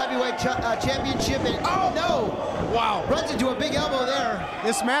the World Heavyweight Championship. And oh no! Wow. Runs into a big elbow there.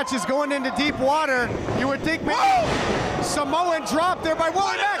 This match is going into deep water. You would think maybe Samoan drop there by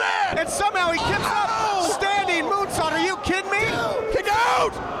Willie Mack. And somehow he kicks up. Standing moonsault. Are you kidding me? Kick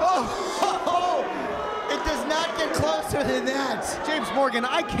out! It does not get closer than that. James Morgan,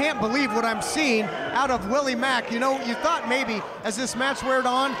 I can't believe what I'm seeing out of Willie Mack. You know, you thought maybe as this match wore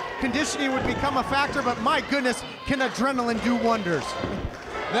on, conditioning would become a factor, but my goodness, can adrenaline do wonders?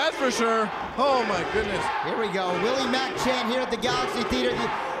 That's for sure. Oh my goodness. Here we go. Willie Mack chant here at the Galaxy Theater.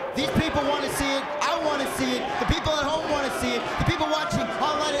 These people want to see it. I want to see it. The people at home want to see it. The people watching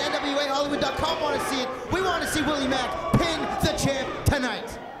online at NWAHollywood.com want to see it. We want to see Willie Mack pin the champ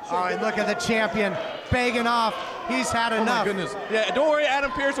tonight. All right, look at the champion begging off. He's had enough. Oh my goodness. Yeah, don't worry, Adam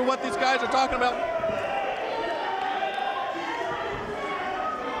Pearce, and what these guys are talking about.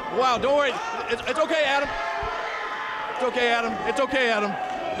 Wow, don't worry. It's okay, Adam. It's okay, Adam. It's okay, Adam.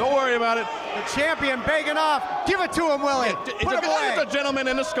 Don't worry about it. The champion begging off. Give it to him, Willie. Yeah, Put him away. It's a gentleman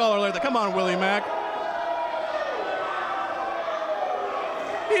and a scholar. Come on, Willie Mack.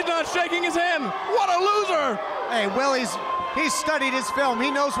 He's not shaking his hand. What a loser. Hey, he's studied his film.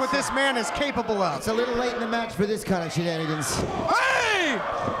 He knows what this man is capable of. It's a little late in the match for this kind of shenanigans. Hey!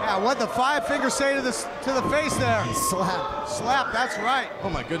 Yeah, what the five finger say to the face there? Slap. Slap, that's right. Oh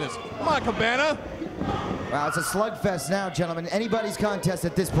my goodness. Come on, Cabana. Wow, it's a slugfest now, gentlemen. Anybody's contest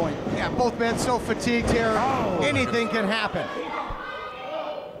at this point. Yeah, both men so fatigued here. Anything can happen.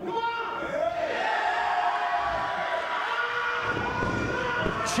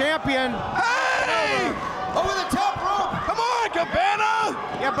 Champion. Hey! Over the top rope. Come on, Cabana!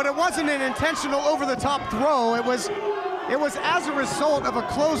 Yeah, but it wasn't an intentional over-the-top throw. It was as a result of a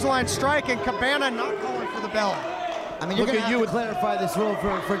clothesline strike and Cabana not calling for the bell. I mean, you're going to have to clarify this rule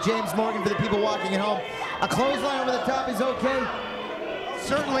for James Morgan, for the people watching at home. A clothesline over the top is okay?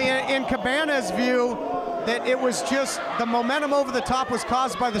 Certainly in Cabana's view, that it was just the momentum over the top was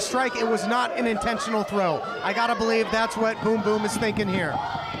caused by the strike. It was not an intentional throw. I got to believe that's what Boom Boom is thinking here.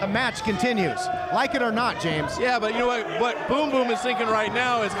 The match continues. Like it or not, James. Yeah, but you know what Boom Boom is thinking right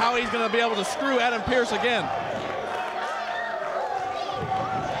now is how he's going to be able to screw Adam Pearce again.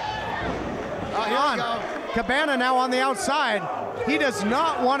 Here we go. Cabana now on the outside. He does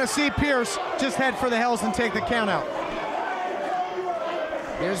not want to see Pearce just head for the Hells and take the count out.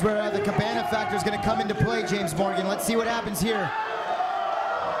 Here's where the Cabana factor is going to come into play, James Morgan. Let's see what happens here.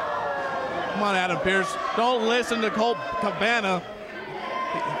 Come on, Adam Pearce. Don't listen to Colt Cabana.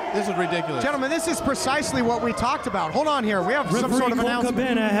 This is ridiculous. Gentlemen, this is precisely what we talked about. Hold on here. We have some sort of announcement. Colt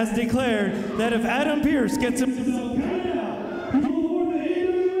Cabana has declared that if Adam Pearce gets him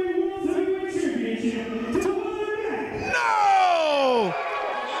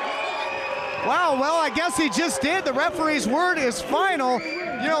Wow, well, I guess he just did. The referee's word is final.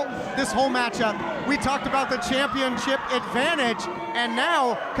 You know, this whole matchup, we talked about the championship advantage, and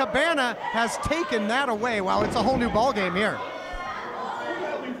now Cabana has taken that away. Wow, it's a whole new ballgame here.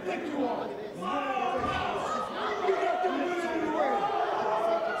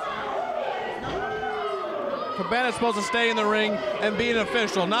 Cabana's supposed to stay in the ring and be an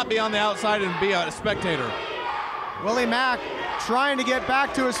official, not be on the outside and be a spectator. Willie Mack trying to get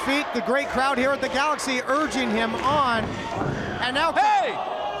back to his feet. The great crowd here at the Galaxy urging him on. And now... Hey!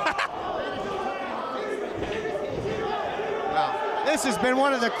 Wow. This has been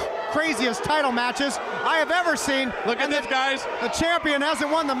one of the craziest title matches I have ever seen. Look at this, guys. The champion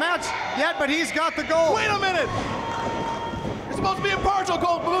hasn't won the match yet, but he's got the gold. Wait a minute! You're supposed to be impartial,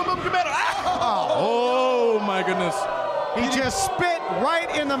 Colt Boom Boom Cabana. Oh my goodness. He just spit right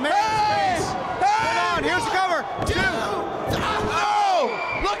in the man's face. Hold on, here's the cover. 2. Oh!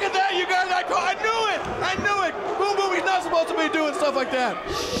 Look at that, you guys. I knew it. I knew it. Boom Boom, he's not supposed to be doing stuff like that.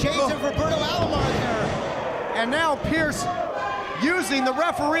 Shades of Roberto Alomar there. And now Pierce using the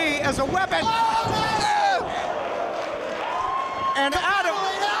referee as a weapon. And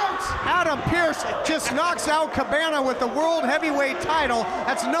Adam Pierce just knocks out Cabana with the World Heavyweight title.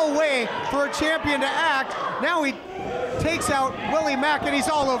 That's no way for a champion to act. Now he takes out Willie Mack, and he's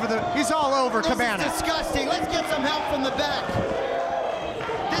all over Cabana. This is disgusting. Let's get some help from the back.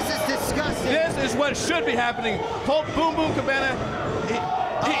 This is disgusting. This is what should be happening. Colt Boom Boom Cabana,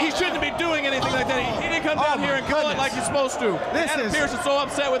 he shouldn't be doing anything like that. He didn't come down here and call it like he's supposed to. Adam Pierce is so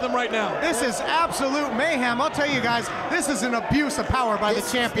upset with him right now. This is absolute mayhem. I'll tell you guys, this is an abuse of power by the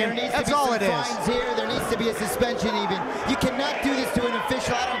champion. That's all it is. Here. There needs to be a suspension even. You cannot do this to an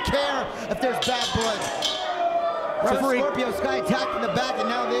official. I don't care if there's bad blood. Referee Scorpio Sky attacked in the back, and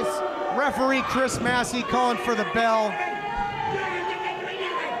now this. Referee Chris Massey calling for the bell.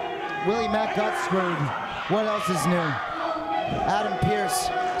 Willie Mack got screwed. What else is new? Adam Pierce,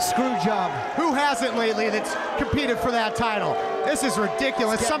 screw job. Who hasn't lately that's competed for that title? This is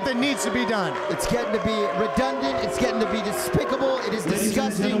ridiculous. Something needs to be done. It's getting to be redundant. It's getting to be despicable. It is Ladies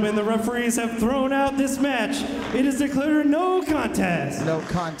disgusting. and gentlemen, the referees have thrown out this match. It is declared no contest. No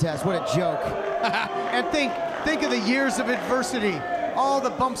contest. What a joke. And think of the years of adversity. All the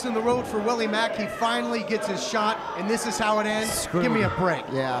bumps in the road for Willie Mack. He finally gets his shot, and this is how it ends. Give me a break.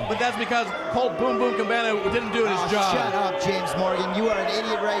 Yeah. But that's because Colt Boom Boom Cabana didn't do his job. Shut up, James Morgan. You are an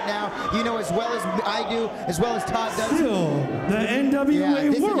idiot right now. You know as well as I do, as well as Todd does. Still, the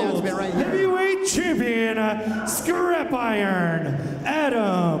NWA World Heavyweight Champion, Scrap Iron,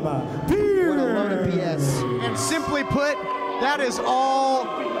 Adam Pierce. What a load of BS. And simply put, that is all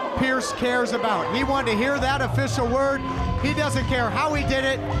Pierce cares about. He wanted to hear that official word. He doesn't care how he did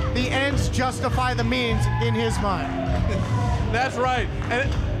it. The ends justify the means in his mind. That's right. And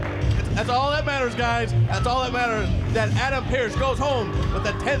that's all that matters, guys. That's all that matters. That Adam Pierce goes home with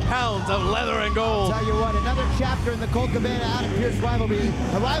the 10 pounds of leather and gold. I'll tell you what, another chapter in the Colt Cabana Adam Pierce rivalry,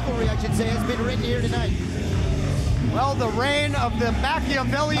 I should say, has been written here tonight. Well, the reign of the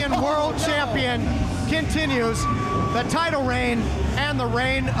Machiavellian world champion continues. The title reign and the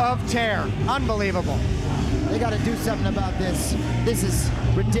reign of terror. Unbelievable. They got to do something about this. This is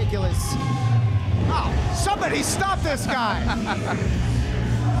ridiculous. Oh, somebody stop this guy.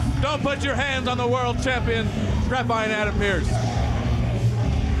 Don't put your hands on the world champion, Scrap Iron Adam Pierce.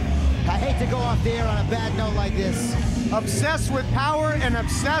 I hate to go off the air on a bad note like this. Obsessed with power and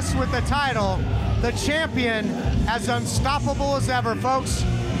obsessed with the title. The champion as unstoppable as ever, folks.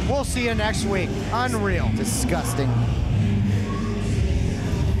 We'll see you next week. Unreal. Disgusting.